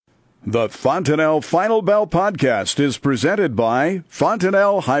The Fontanelle Final Bell podcast is presented by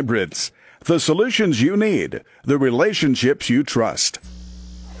Fontanelle Hybrids. The solutions you need, the relationships you trust.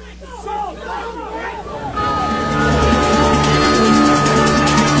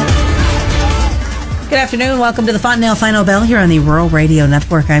 Good afternoon. Welcome to the Fontanelle Final Bell here on the Rural Radio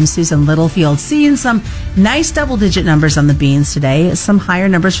Network. I'm Susan Littlefield. Seeing some nice double-digit numbers on the beans today. Some higher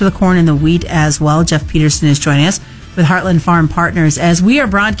numbers for the corn and the wheat as well. Jeff Peterson is joining us with Heartland Farm Partners as we are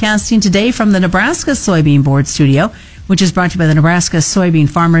broadcasting today from the Nebraska Soybean Board Studio, which is brought to you by the Nebraska soybean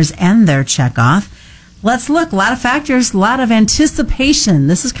farmers and their checkoff. Let's look. A lot of factors, a lot of anticipation.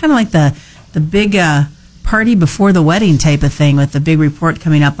 This is kind of like the big party before the wedding type of thing with the big report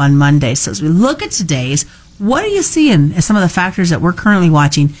coming up on Monday. So as we look at today's, what are you seeing as some of the factors that we're currently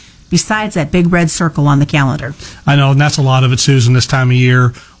watching besides that big red circle on the calendar? I know, and that's a lot of it, Susan, this time of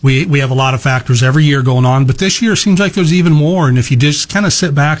year. We have a lot of factors every year going on, but this year seems like there's even more. And if you just kind of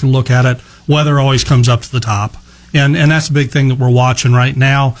sit back and look at it, weather always comes up to the top. And that's a big thing that we're watching right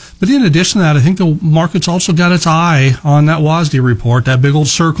now. But in addition to that, I think the market's also got its eye on that WASDE report, that big old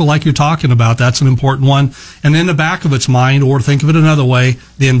circle like you're talking about. That's an important one. And in the back of its mind, or think of it another way,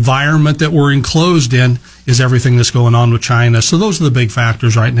 the environment that we're enclosed in is everything that's going on with China. So those are the big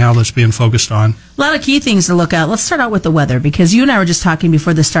factors right now that's being focused on. A lot of key things to look at. Let's start out with the weather, because you and I were just talking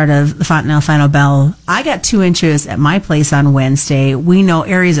before the start of the Fontanelle Final Bell. I got 2 inches at my place on Wednesday. We know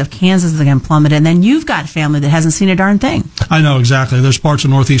areas of Kansas that can plummet, and then you've got family that hasn't seen a darn thing. I know, exactly. There's parts of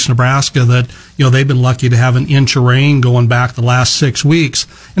northeast Nebraska that, they've been lucky to have an inch of rain going back the last 6 weeks.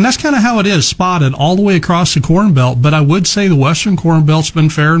 And that's kind of how it is, spotted all the way across the Corn Belt. But I would say the western Corn Belt's been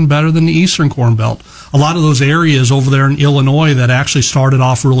faring better than the eastern Corn Belt. A lot of those areas over there in Illinois that actually started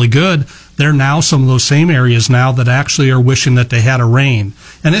off really good, they're now some of those same areas now that actually are wishing that they had a rain.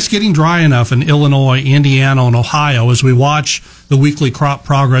 And it's getting dry enough in Illinois, Indiana, and Ohio as we watch the weekly crop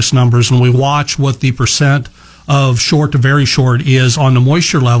progress numbers and we watch what the percent of short to very short is on the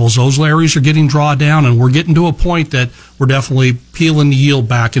moisture levels. Those areas are getting drawn down, and we're getting to a point that we're definitely peeling the yield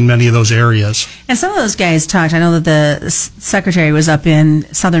back in many of those areas. And some of those guys talked, I know that the secretary was up in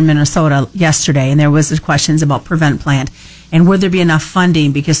southern Minnesota yesterday, and there was questions about Prevent Plant, and would there be enough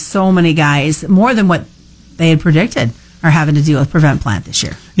funding, because so many guys, more than what they had predicted, are having to deal with Prevent Plant this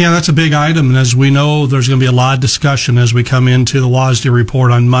year. Yeah, that's a big item, and as we know, there's going to be a lot of discussion as we come into the WASDE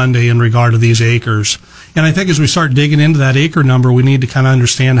report on Monday in regard to these acres. And I think as we start digging into that acre number, we need to kind of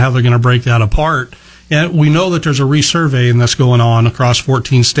understand how they're going to break that apart. And we know that there's a resurveying that's going on across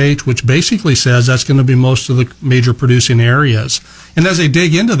 14 states, which basically says that's going to be most of the major producing areas. And as they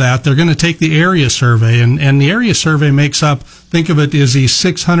dig into that, they're going to take the area survey, and the area survey makes up, think of it as these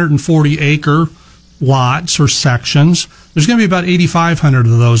 640 acre lots or sections. There's going to be about 8,500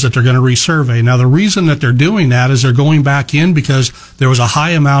 of those that they're going to resurvey. Now, the reason that they're doing that is they're going back in because there was a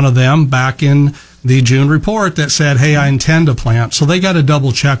high amount of them back in the June report that said, hey, I intend to plant. So they got to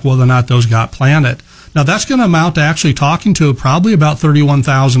double check whether or not those got planted. Now, that's going to amount to actually talking to probably about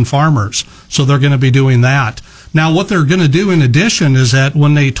 31,000 farmers. So they're going to be doing that. Now, what they're going to do in addition is that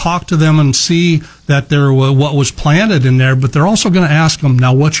when they talk to them and see that there was what was planted in there, but they're also going to ask them,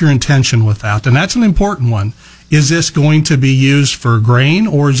 now, what's your intention with that? And that's an important one. Is this going to be used for grain,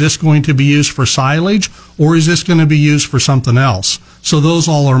 or is this going to be used for silage, or is this going to be used for something else? So those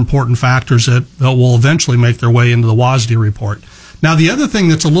all are important factors that will eventually make their way into the WASDE report. Now, the other thing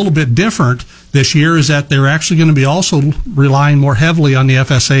that's a little bit different this year is that they're actually going to be also relying more heavily on the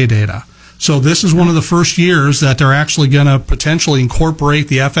FSA data. So this is one of the first years that they're actually going to potentially incorporate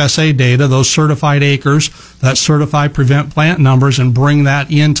the FSA data, those certified acres, that certified Prevent Plant numbers, and bring that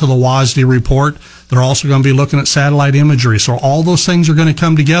into the WASDE report. They're also going to be looking at satellite imagery. So all those things are going to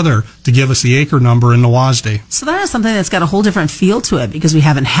come together to give us the acre number in the WASDE. So that is something that's got a whole different feel to it, because we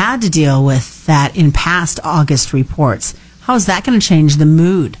haven't had to deal with that in past August reports. How is that going to change the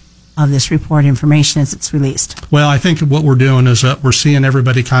mood of this report information as it's released? Well, I think what we're doing is that we're seeing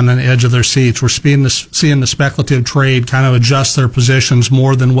everybody kind of on the edge of their seats. We're seeing the speculative trade kind of adjust their positions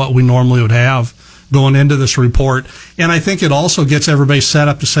more than what we normally would have going into this report. And I think it also gets everybody set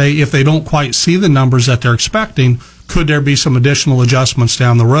up to say, if they don't quite see the numbers that they're expecting, could there be some additional adjustments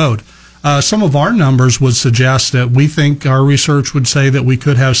down the road? Some of our numbers would suggest that we think our research would say that we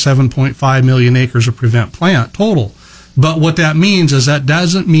could have 7.5 million acres of Prevent Plant total. But what that means is that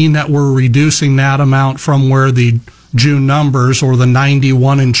doesn't mean that we're reducing that amount from where the June numbers or the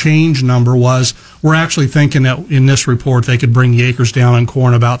 91 and change number was. We're actually thinking that in this report they could bring the acres down on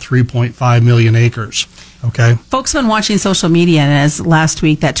corn about 3.5 million acres. Okay. Folks have been watching social media, and as last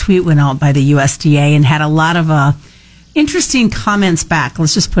week that tweet went out by the USDA and had a lot of interesting comments back,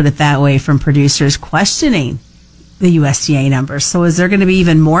 let's just put it that way, from producers questioning the USDA numbers. So is there going to be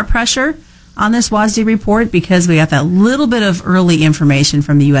even more pressure on this WASDE report because we got that little bit of early information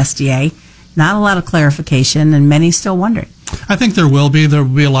from the USDA, not a lot of clarification, and many still wondering? I think there will be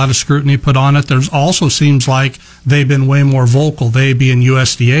a lot of scrutiny put on it. There's also seems like they've been way more vocal. They, being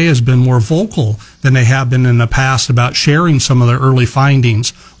USDA, has been more vocal than they have been in the past about sharing some of their early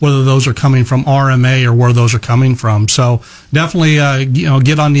findings, whether those are coming from RMA or where those are coming from. So definitely,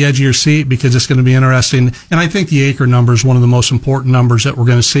 get on the edge of your seat because it's going to be interesting. And I think the acre number is one of the most important numbers that we're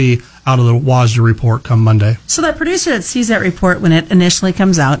going to see out of the WASDE report come Monday. So that producer that sees that report when it initially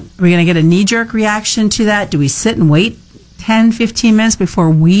comes out, are we going to get a knee-jerk reaction to that? Do we sit and wait 10, 15 minutes before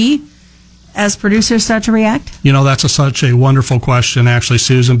we, as producers, start to react? That's such a wonderful question, actually,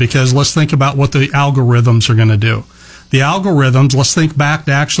 Susan, because let's think about what the algorithms are going to do. The algorithms, let's think back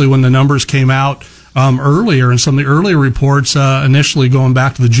to actually when the numbers came out earlier, and some of the earlier reports, initially going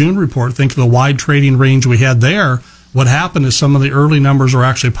back to the June report, think of the wide trading range we had there. What happened is some of the early numbers were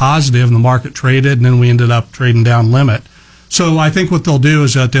actually positive, and the market traded, and then we ended up trading down limit. So I think what they'll do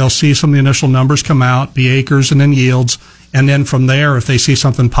is that they'll see some of the initial numbers come out, the acres and then yields, and then from there, if they see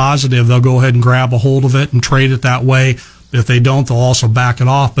something positive, they'll go ahead and grab a hold of it and trade it that way. If they don't, they'll also back it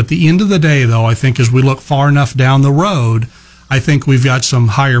off. But at the end of the day, though, I think as we look far enough down the road, I think we've got some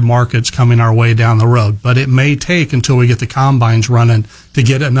higher markets coming our way down the road. But it may take until we get the combines running to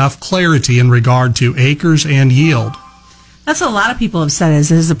get enough clarity in regard to acres and yield. That's what a lot of people have said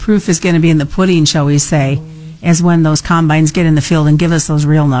is the proof is going to be in the pudding, shall we say, is when those combines get in the field and give us those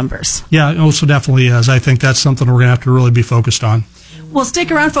real numbers. Yeah, it also definitely is. I think that's something we're going to have to really be focused on. Well, stick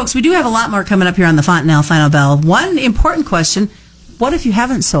around, folks. We do have a lot more coming up here on the Fontanelle Final Bell. One important question, what if you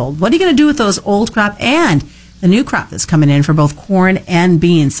haven't sold? What are you going to do with those old crop and the new crop that's coming in for both corn and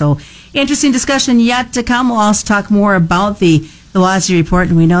beans? So interesting discussion yet to come. We'll also talk more about the WASDE report,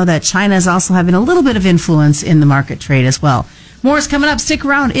 and we know that China is also having a little bit of influence in the market trade as well. More is coming up. Stick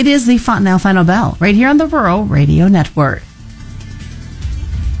around. It is the Fontanelle Final Bell right here on the Rural Radio Network.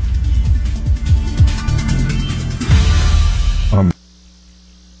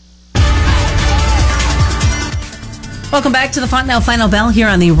 Welcome back to the Fontanelle Final Bell here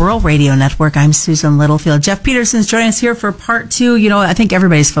on the Rural Radio Network. I'm Susan Littlefield. Jeff Peterson's joining us here for part two. I think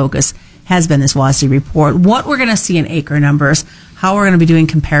everybody's focus has been this WASDE report, what we're going to see in acre numbers, how we're going to be doing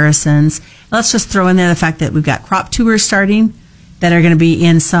comparisons. Let's just throw in there the fact that we've got crop tours starting that are going to be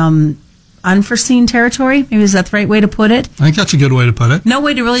in some unforeseen territory. Maybe is that the right way to put it? I think that's a good way to put it. No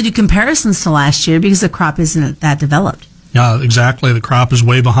way to really do comparisons to last year because the crop isn't that developed. Yeah, exactly. The crop is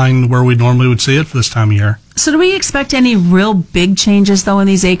way behind where we normally would see it for this time of year. So do we expect any real big changes, though, in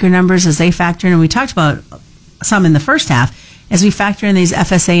these acre numbers as they factor in? And we talked about some in the first half. As we factor in these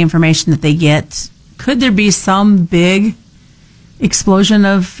FSA information that they get, could there be some big explosion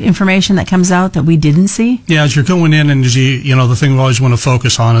of information that comes out that we didn't see? Yeah, as you're going in and as the thing we always want to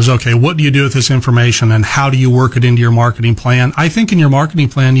focus on is, okay, what do you do with this information and how do you work it into your marketing plan? I think in your marketing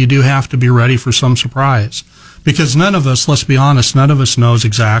plan, you do have to be ready for some surprise. Because none of us, let's be honest, none of us knows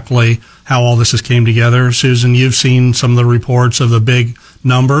exactly how all this has came together. Susan, you've seen some of the reports of the big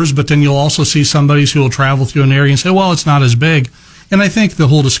numbers, but then you'll also see somebody who will travel through an area and say, well, it's not as big. And I think the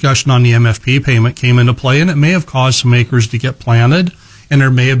whole discussion on the MFP payment came into play, and it may have caused some acres to get planted, and there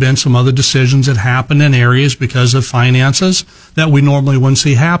may have been some other decisions that happened in areas because of finances that we normally wouldn't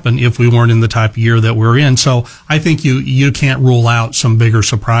see happen if we weren't in the type of year that we're in. So I think you can't rule out some bigger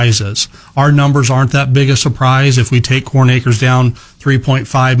surprises. Our numbers aren't that big a surprise if we take corn acres down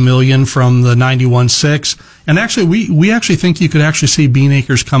 3.5 million from the 91.6. And actually, we actually think you could actually see bean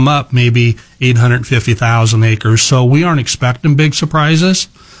acres come up maybe 850,000 acres. So we aren't expecting big surprises,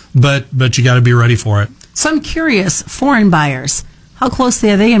 but you got to be ready for it. So I'm curious, foreign buyers, how closely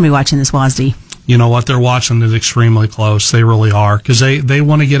are they going to be watching this WASDE? You know what? They're watching it extremely close. They really are, because they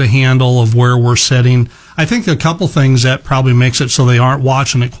want to get a handle of where we're sitting. I think a couple things that probably makes it so they aren't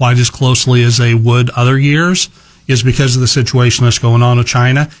watching it quite as closely as they would other years is because of the situation that's going on with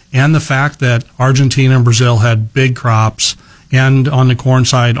China and the fact that Argentina and Brazil had big crops. And on the corn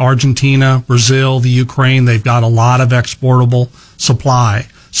side, Argentina, Brazil, the Ukraine, they've got a lot of exportable supply.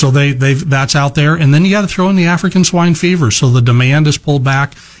 So that's out there. And then you got to throw in the African swine fever. So the demand is pulled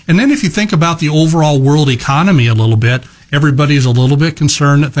back. And then if you think about the overall world economy a little bit, everybody's a little bit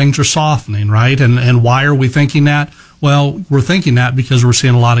concerned that things are softening, right? And why are we thinking that? Well, we're thinking that because we're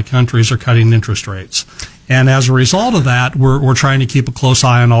seeing a lot of countries are cutting interest rates. And as a result of that, we're trying to keep a close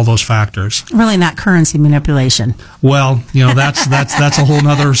eye on all those factors. Really not currency manipulation. Well, that's a whole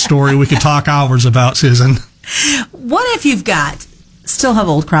nother story we could talk hours about, Susan. What if you've still have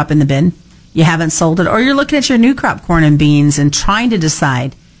old crop in the bin, you haven't sold it, or you're looking at your new crop corn and beans and trying to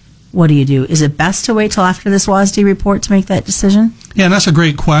decide, what do you do? Is it best to wait till after this WASDE report to make that decision? Yeah, and that's a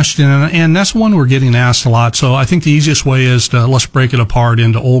great question, and that's one we're getting asked a lot. So I think the easiest way is to let's break it apart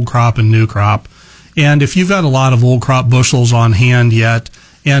into old crop and new crop. And if you've got a lot of old crop bushels on hand yet,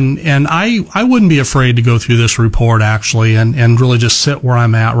 and I wouldn't be afraid to go through this report actually and really just sit where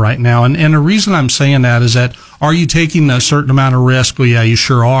I'm at right now. And the reason I'm saying that is that, are you taking a certain amount of risk? Well, yeah, you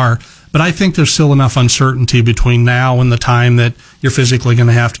sure are. But I think there's still enough uncertainty between now and the time that you're physically going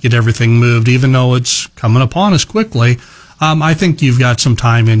to have to get everything moved, even though it's coming upon us quickly. I think you've got some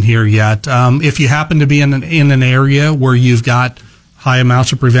time in here yet. If you happen to be in an area where you've got high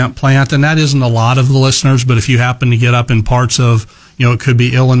amounts of prevent plant, and that isn't a lot of the listeners, but if you happen to get up in parts of, it could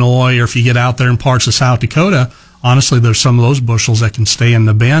be Illinois, or if you get out there in parts of South Dakota, honestly, there's some of those bushels that can stay in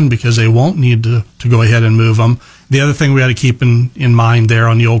the bin because they won't need to go ahead and move them. The other thing we got to keep in mind there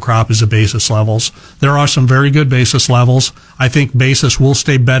on the old crop is the basis levels. There are some very good basis levels. I think basis will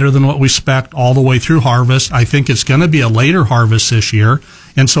stay better than what we expect all the way through harvest. I think it's going to be a later harvest this year,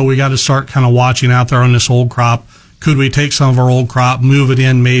 and so we got to start kind of watching out there on this old crop. Could we take some of our old crop, move it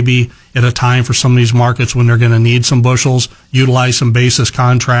in maybe at a time for some of these markets when they're going to need some bushels, utilize some basis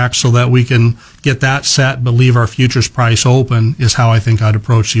contracts so that we can get that set but leave our futures price open, is how I think I'd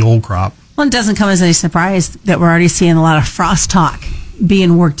approach the old crop. Well, it doesn't come as any surprise that we're already seeing a lot of frost talk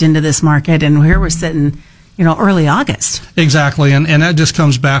being worked into this market, and here we're sitting, early August. Exactly, and that just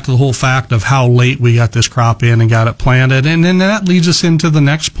comes back to the whole fact of how late we got this crop in and got it planted, and then that leads us into the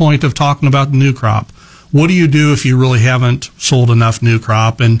next point of talking about the new crop. What do you do if you really haven't sold enough new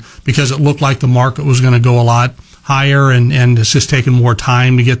crop, and because it looked like the market was going to go a lot higher and it's just taking more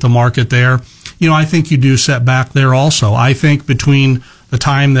time to get the market there? I think you do set back there also. I think between the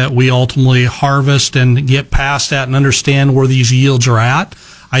time that we ultimately harvest and get past that and understand where these yields are at,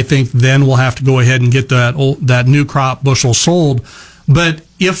 I think then we'll have to go ahead and get that new crop bushel sold. But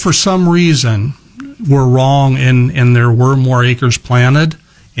if for some reason we're wrong and there were more acres planted,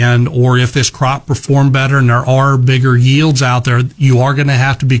 or if this crop performed better and there are bigger yields out there, you are going to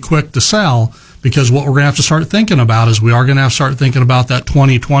have to be quick to sell, because what we're going to have to start thinking about is we are going to have to start thinking about that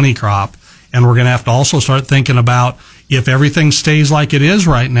 2020 crop. And we're going to have to also start thinking about, if everything stays like it is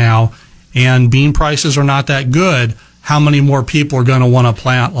right now and bean prices are not that good, how many more people are going to want to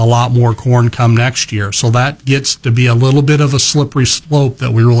plant a lot more corn come next year? So that gets to be a little bit of a slippery slope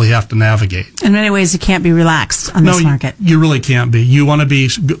that we really have to navigate. In many ways, you can't be relaxed on this market. You really can't be. You want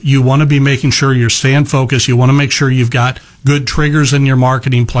to be making sure you're staying focused. You want to make sure you've got good triggers in your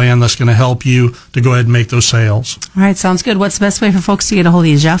marketing plan that's going to help you to go ahead and make those sales. All right, sounds good. What's the best way for folks to get a hold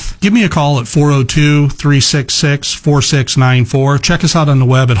of you, Jeff? Give me a call at 402-366-4694. Check us out on the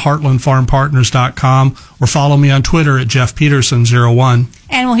web at heartlandfarmpartners.com, or follow me on Twitter at Jeff Peterson01.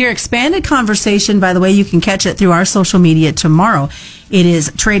 And we'll hear expanded conversation. By the way, you can catch it through our social media tomorrow. It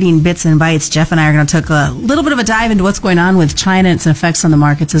is Trading Bits and Bytes. Jeff and I are going to take a little bit of a dive into what's going on with China and its effects on the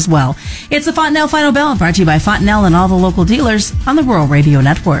markets as well. It's the Fontenelle Final Bell, brought to you by Fontenelle and all the local dealers on the Rural Radio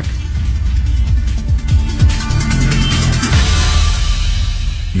Network.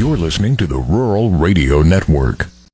 You're listening to the Rural Radio Network.